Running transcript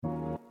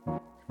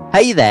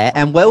Hey there,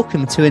 and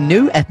welcome to a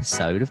new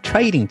episode of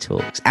Trading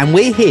Talks. And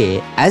we're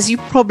here, as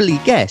you've probably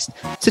guessed,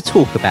 to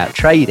talk about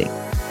trading.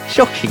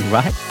 Shocking,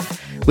 right?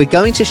 We're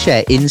going to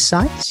share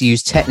insights,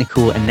 use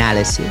technical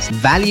analysis,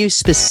 value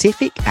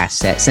specific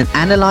assets, and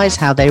analyze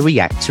how they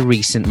react to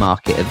recent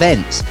market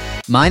events.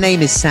 My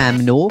name is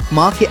Sam North,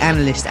 market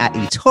analyst at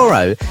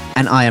eToro,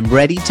 and I am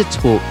ready to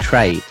talk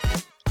trade.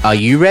 Are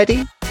you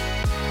ready?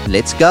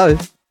 Let's go.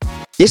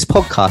 This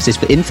podcast is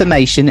for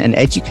information and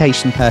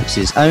education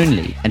purposes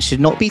only and should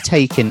not be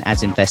taken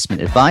as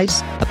investment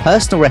advice, a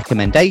personal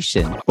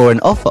recommendation, or an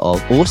offer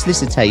of or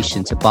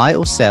solicitation to buy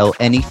or sell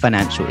any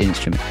financial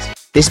instruments.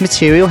 This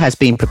material has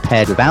been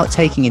prepared without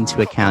taking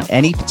into account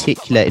any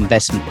particular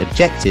investment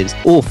objectives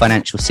or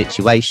financial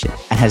situation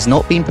and has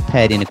not been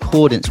prepared in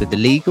accordance with the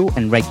legal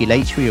and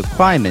regulatory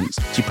requirements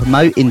to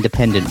promote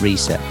independent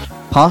research.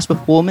 Past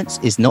performance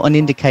is not an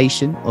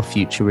indication of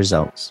future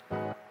results.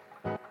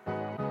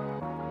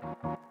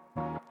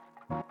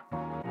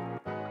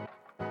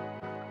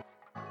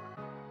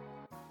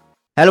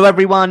 Hello,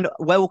 everyone.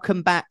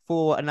 Welcome back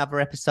for another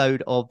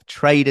episode of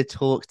Trader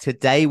Talk.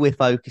 Today, we're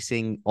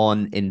focusing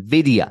on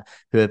Nvidia,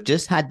 who have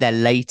just had their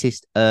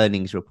latest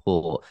earnings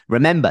report.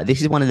 Remember,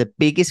 this is one of the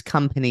biggest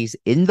companies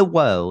in the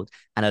world,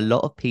 and a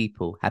lot of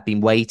people have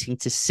been waiting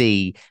to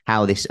see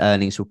how this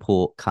earnings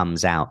report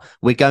comes out.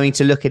 We're going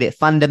to look at it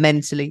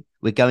fundamentally.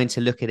 We're going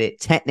to look at it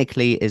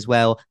technically as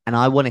well. And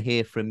I want to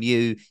hear from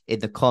you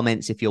in the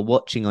comments. If you're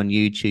watching on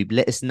YouTube,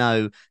 let us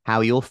know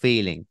how you're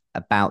feeling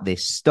about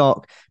this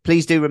stock.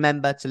 Please do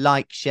remember to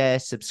like, share,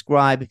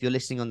 subscribe. If you're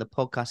listening on the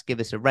podcast,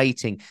 give us a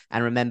rating.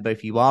 And remember,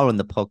 if you are on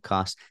the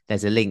podcast,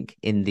 there's a link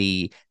in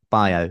the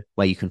bio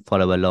where you can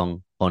follow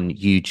along on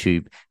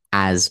YouTube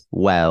as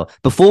well.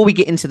 Before we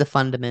get into the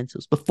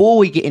fundamentals, before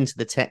we get into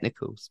the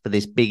technicals for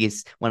this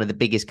one of the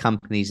biggest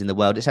companies in the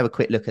world, let's have a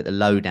quick look at the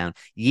lowdown.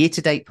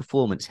 Year-to-date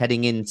performance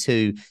heading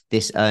into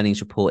this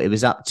earnings report, it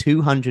was up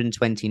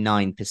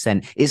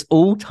 229%. Its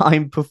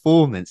all-time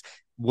performance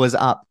was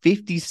up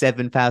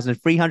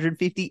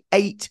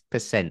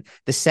 57,358%.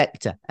 The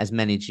sector, as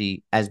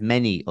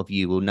many of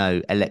you will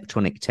know,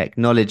 electronic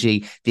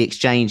technology. The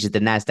exchange is the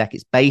Nasdaq.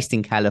 It's based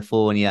in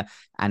California.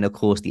 And of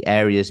course, the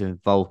areas of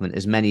involvement,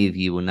 as many of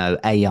you will know,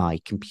 AI,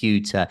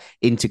 computer,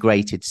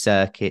 integrated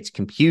circuits,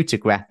 computer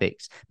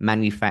graphics,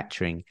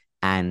 manufacturing,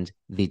 and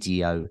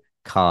video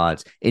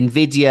cards.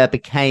 Nvidia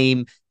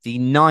became the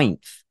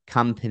 9th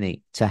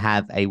company to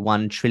have a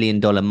 $1 trillion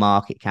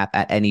market cap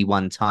at any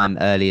one time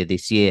earlier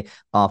this year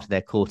after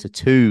their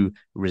Q2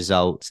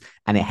 results.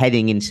 And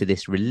heading into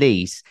this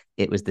release,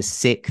 it was the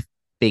 6th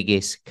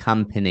biggest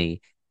company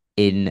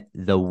in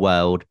the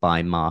world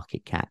by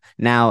market cap.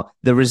 Now,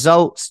 the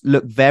results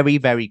look very,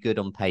 very good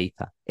on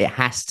paper. It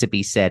has to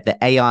be said.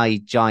 The AI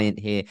giant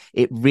here,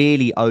 it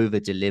really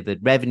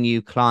over-delivered.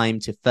 Revenue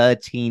climbed to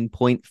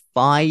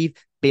 $13.5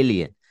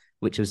 billion,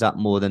 which was up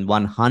more than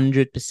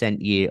 100%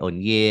 year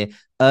on year.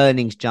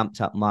 Earnings jumped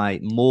up by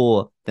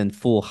more than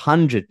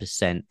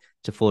 400%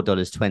 to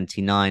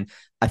 $4.29.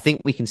 I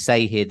think we can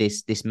say here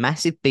this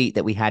massive beat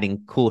that we had in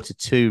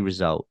Q2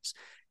 results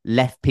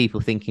left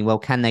people thinking, well,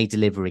 can they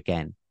deliver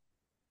again?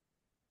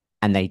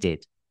 And they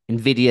did.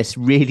 Nvidia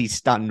really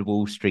stunned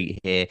Wall Street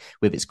here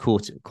with its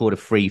quarter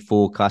three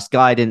forecast.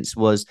 Guidance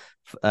was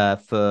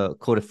for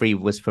quarter three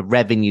was for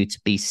revenue to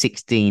be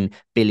 $16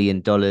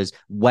 billion,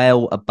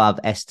 well above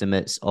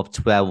estimates of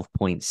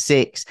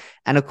 12.6.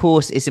 And of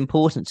course, it's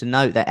important to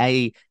note that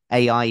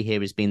AI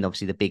here has been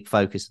obviously the big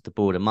focus of the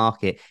broader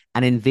market,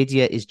 and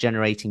Nvidia is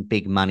generating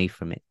big money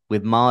from it,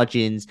 with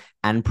margins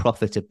and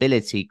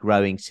profitability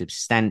growing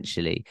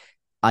substantially.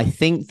 I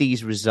think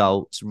these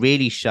results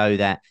really show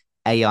that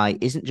AI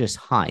isn't just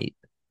hype,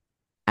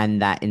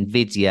 and that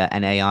Nvidia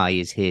and AI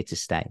is here to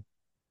stay,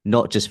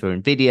 not just for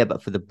Nvidia,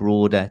 but for the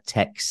broader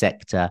tech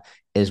sector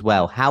as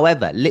well.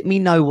 However, let me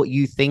know what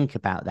you think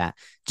about that.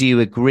 Do you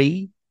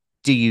agree?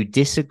 Do you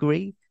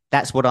disagree?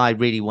 That's what I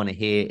really want to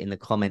hear in the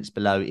comments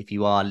below if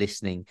you are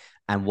listening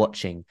and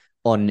watching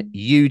on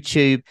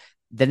YouTube.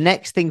 The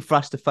next thing for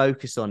us to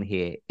focus on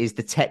here is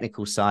the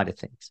technical side of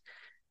things.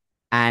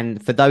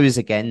 And for those,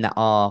 again, that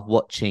are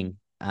watching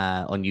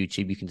on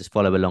YouTube, you can just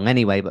follow along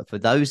anyway. But for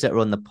those that are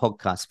on the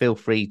podcast, feel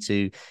free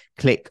to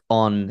click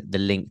on the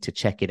link to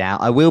check it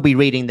out. I will be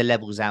reading the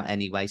levels out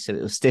anyway, so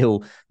it will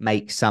still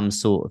make some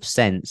sort of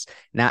sense.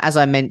 Now, as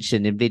I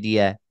mentioned,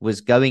 Nvidia was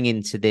going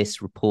into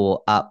this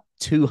report up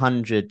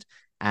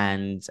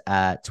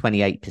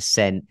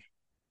 228%.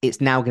 It's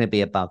now going to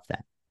be above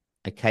that.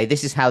 Okay,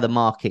 this is how the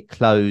market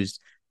closed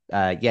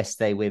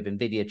yesterday, with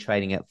Nvidia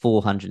trading at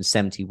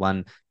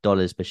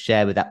 $471 per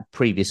share, with that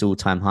previous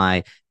all-time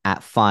high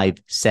at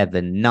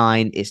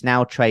 579. It's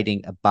now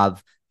trading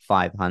above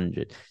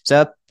 500.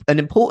 So an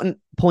important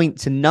point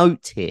to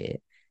note here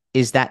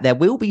is that there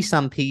will be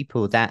some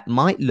people that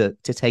might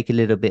look to take a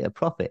little bit of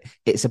profit.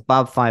 It's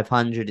above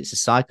 500. It's a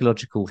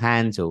psychological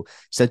handle.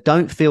 So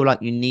don't feel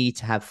like you need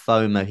to have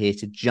FOMO here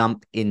to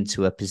jump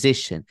into a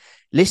position.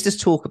 Let's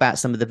just talk about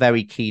some of the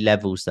very key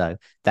levels, though,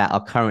 that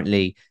are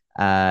currently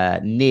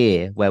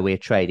near where we're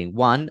trading.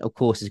 One, of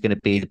course, is going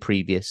to be the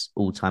previous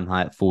all-time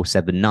high at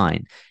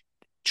 479.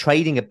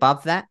 Trading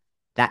above that,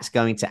 that's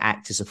going to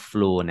act as a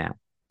floor now.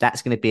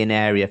 That's going to be an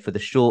area for the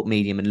short,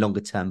 medium, and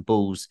longer term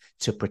bulls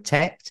to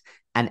protect.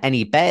 And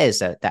any bears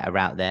that are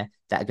out there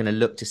that are going to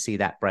look to see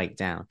that break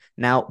down.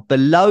 Now,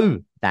 below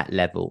that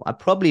level, I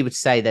probably would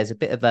say there's a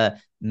bit of a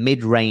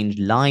mid-range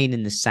line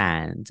in the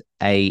sand,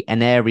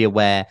 an area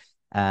where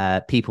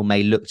people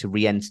may look to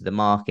re-enter the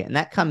market. And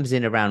that comes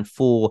in around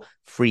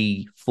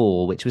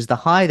 434, which was the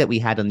high that we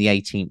had on the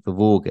 18th of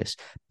August.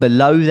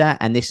 Below that,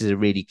 and this is a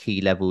really key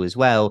level as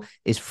well,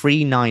 is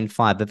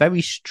 395, a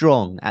very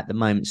strong at the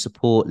moment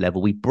support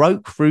level. We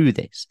broke through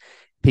this.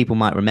 People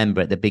might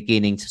remember at the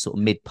beginning to sort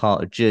of mid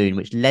part of June,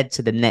 which led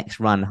to the next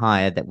run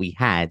higher that we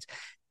had.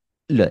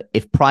 Look,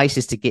 if price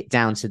is to get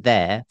down to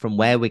there from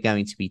where we're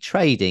going to be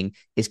trading,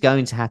 it's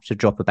going to have to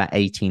drop about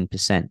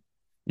 18%.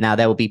 Now,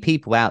 there will be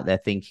people out there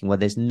thinking, well,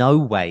 there's no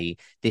way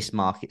this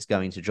market's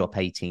going to drop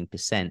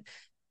 18%.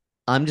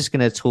 I'm just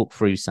going to talk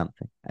through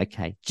something.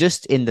 Okay.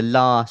 Just in the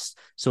last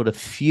sort of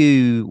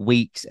few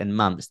weeks and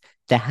months,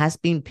 there has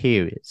been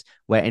periods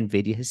where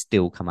Nvidia has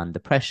still come under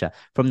pressure.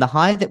 From the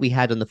high that we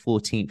had on the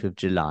 14th of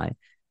July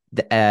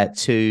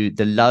to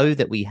the low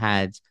that we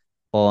had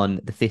on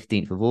the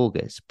 15th of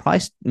August,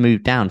 price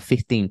moved down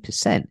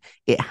 15%.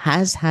 It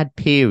has had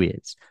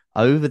periods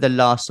over the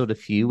last sort of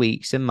few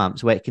weeks and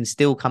months where it can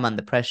still come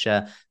under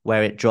pressure,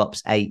 where it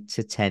drops 8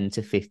 to 10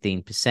 to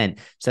 15%.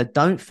 So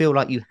don't feel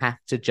like you have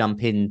to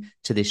jump in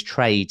to this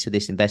trade, to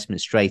this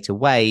investment straight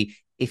away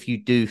if you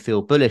do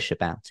feel bullish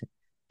about it.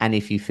 And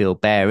if you feel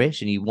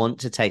bearish and you want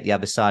to take the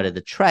other side of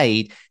the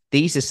trade,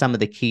 these are some of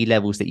the key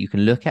levels that you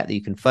can look at, that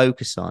you can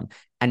focus on,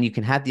 and you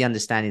can have the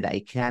understanding that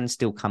it can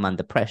still come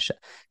under pressure.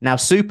 Now,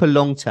 super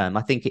long term,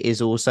 I think it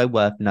is also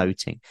worth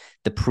noting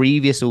the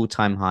previous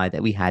all-time high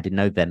that we had in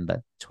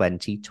November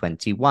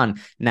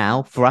 2021.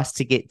 Now, for us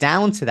to get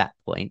down to that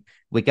point,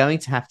 we're going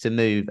to have to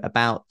move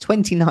about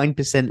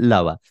 29%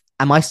 lower.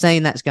 Am I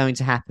saying that's going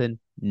to happen?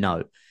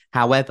 No.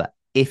 However,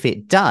 if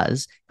it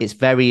does, it's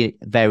very,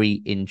 very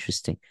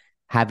interesting.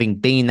 Having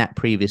been that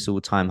previous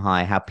all-time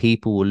high, how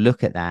people will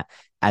look at that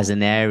as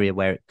an area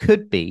where it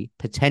could be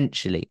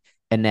potentially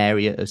an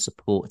area of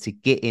support to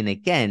get in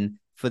again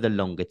for the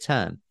longer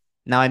term.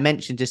 Now, I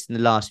mentioned just in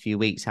the last few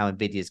weeks how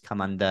Nvidia's come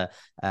under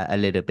a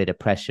little bit of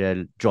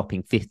pressure,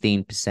 dropping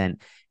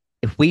 15%.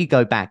 If we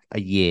go back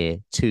a year,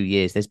 2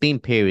 years, there's been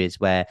periods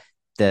where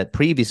the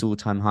previous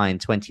all-time high in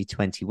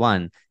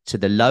 2021 to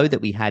the low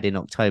that we had in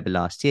October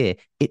last year,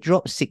 it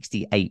dropped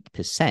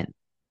 68%.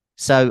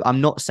 So I'm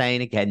not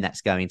saying, again,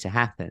 that's going to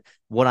happen.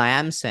 What I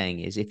am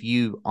saying is if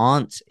you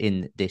aren't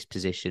in this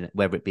position,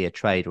 whether it be a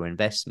trade or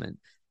investment,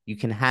 you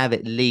can have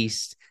at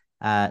least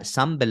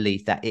some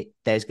belief that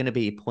there's going to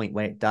be a point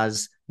where it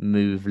does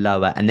move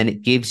lower, and then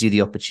it gives you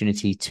the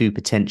opportunity to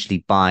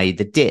potentially buy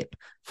the dip,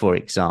 for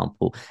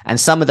example. And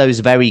some of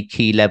those very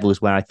key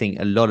levels where I think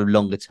a lot of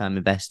longer term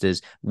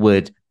investors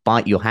would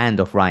bite your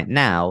hand off right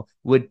now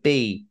would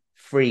be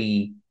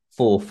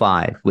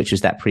 345, which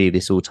was that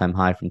previous all-time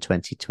high from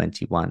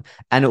 2021,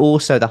 and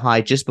also the high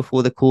just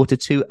before the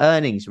Q2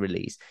 earnings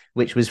release,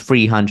 which was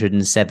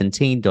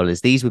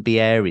 $317. These would be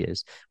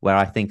areas where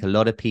I think a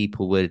lot of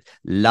people would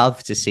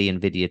love to see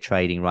Nvidia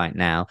trading right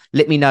now.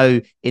 Let me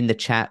know in the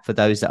chat, for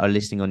those that are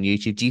listening on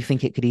YouTube, do you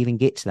think it could even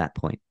get to that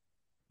point?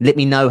 Let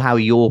me know how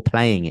you're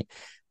playing it.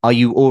 Are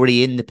you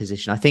already in the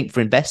position? I think for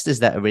investors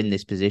that are in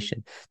this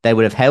position, they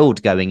would have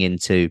held going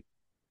into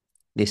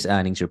this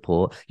earnings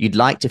report. You'd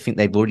like to think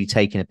they've already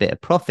taken a bit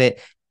of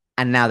profit,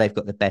 and now they've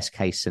got the best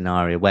case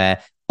scenario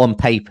where on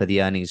paper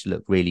the earnings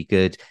look really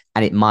good,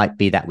 and it might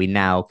be that we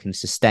now can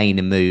sustain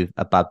a move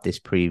above this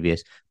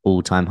previous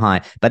all-time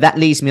high. But that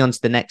leads me on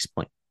to the next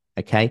point.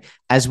 Okay,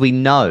 as we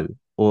know,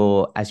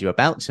 or as you're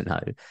about to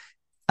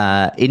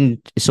know,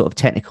 in sort of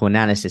technical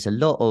analysis, a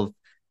lot of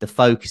the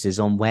focus is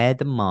on where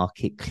the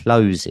market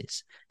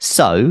closes.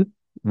 So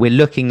we're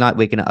looking like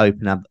we're going to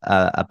open up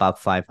above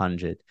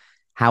 500.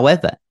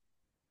 However,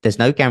 there's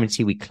no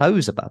guarantee we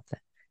close above that.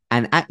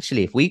 And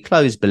actually, if we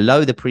close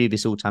below the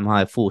previous all-time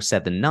high of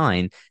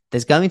 479,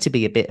 there's going to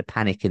be a bit of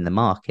panic in the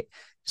market.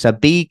 So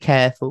be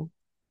careful.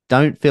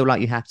 Don't feel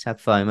like you have to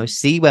have FOMO.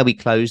 See where we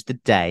close the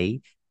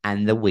day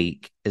and the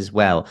week as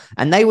well.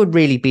 And they would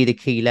really be the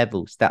key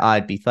levels that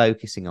I'd be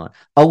focusing on.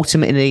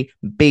 Ultimately,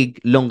 big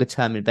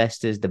longer-term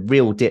investors, the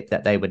real dip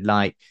that they would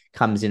like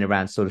comes in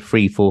around sort of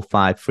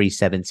 345,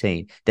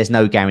 317. There's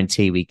no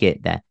guarantee we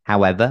get there.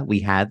 However, we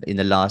have in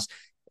the last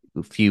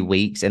few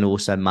weeks and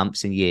also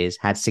months and years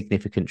had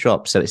significant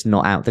drops, so it's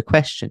not out of the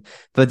question.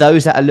 For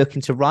those that are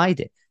looking to ride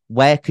it,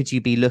 where could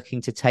you be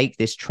looking to take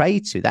this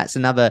trade to? That's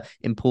another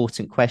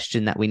important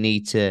question that we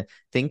need to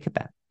think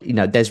about. You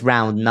know, there's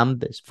round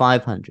numbers,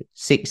 500,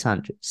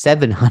 600,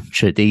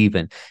 700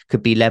 even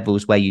could be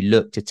levels where you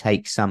look to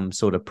take some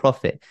sort of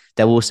profit.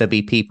 There'll also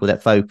be people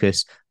that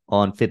focus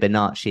on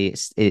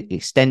Fibonacci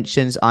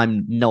extensions.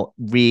 I'm not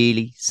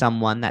really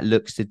someone that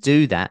looks to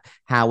do that.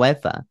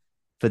 However,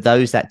 for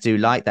those that do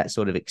like that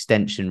sort of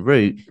extension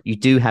route, you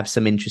do have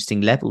some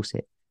interesting levels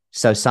here.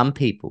 So some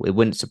people, it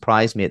wouldn't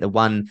surprise me at the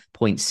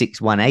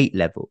 1.618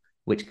 level,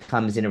 which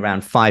comes in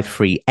around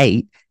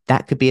 538,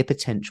 that could be a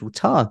potential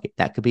target.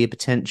 That could be a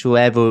potential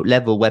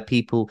level where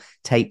people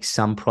take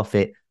some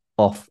profit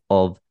off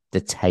of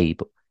the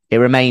table. It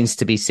remains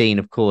to be seen,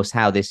 of course,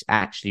 how this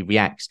actually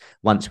reacts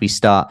once we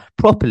start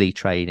properly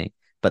trading.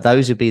 But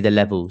those would be the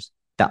levels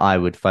that I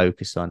would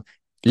focus on.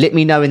 Let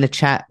me know in the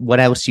chat what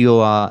else you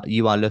are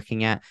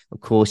looking at.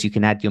 Of course, you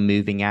can add your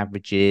moving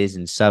averages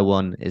and so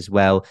on as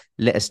well.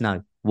 Let us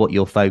know what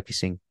you're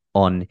focusing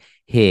on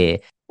here.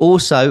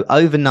 Also,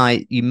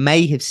 overnight, you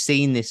may have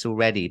seen this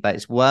already, but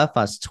it's worth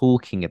us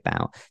talking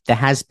about. There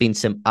has been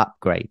some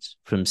upgrades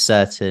from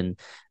certain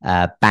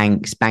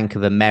banks. Bank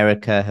of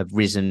America have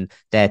risen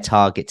their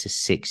target to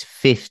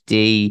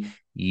 650.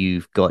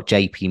 You've got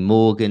JP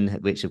Morgan,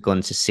 which have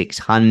gone to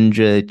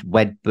 600.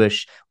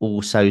 Wedbush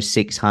also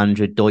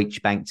 600.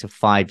 Deutsche Bank to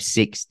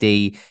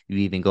 560. You've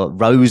even got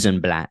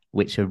Rosenblatt,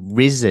 which have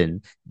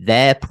risen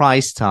their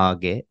price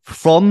target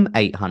from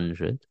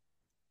 800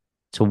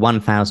 to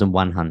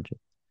 1,100.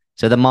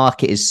 So the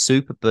market is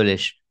super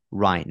bullish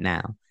right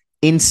now.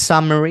 In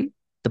summary,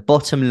 the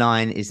bottom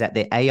line is that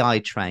the AI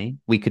train,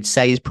 we could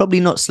say, is probably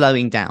not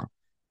slowing down.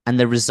 And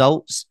the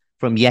results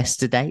from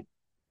yesterday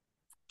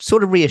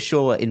sort of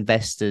reassure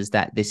investors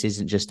that this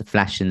isn't just a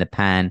flash in the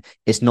pan.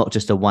 It's not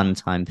just a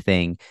one-time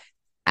thing.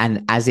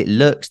 And as it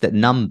looks, that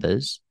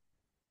numbers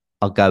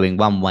are going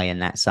one way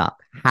and that's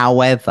up.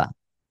 However,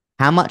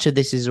 how much of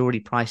this is already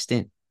priced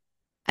in?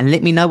 And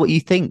let me know what you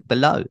think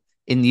below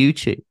in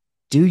YouTube.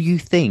 Do you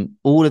think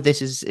all of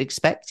this is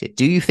expected?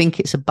 Do you think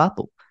it's a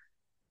bubble?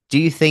 Do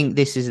you think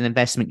this is an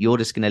investment you're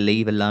just going to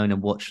leave alone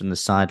and watch from the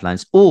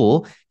sidelines?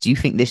 Or do you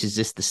think this is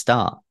just the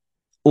start?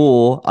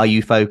 Or are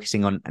you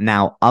focusing on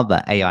now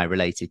other AI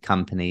related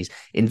companies?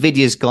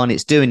 Nvidia's gone,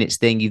 it's doing its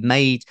thing. You've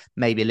made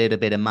maybe a little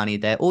bit of money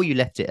there, or you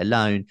left it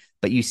alone,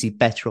 but you see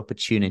better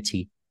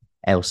opportunity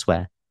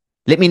elsewhere.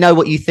 Let me know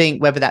what you think,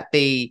 whether that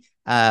be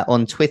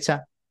on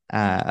Twitter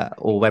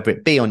or whether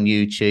it be on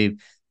YouTube.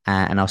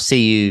 And I'll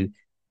see you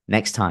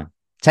next time.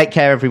 Take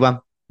care, everyone.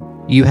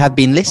 You have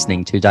been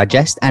listening to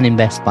Digest and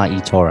Invest by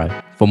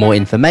eToro. For more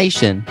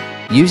information,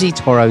 use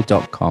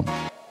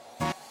eToro.com.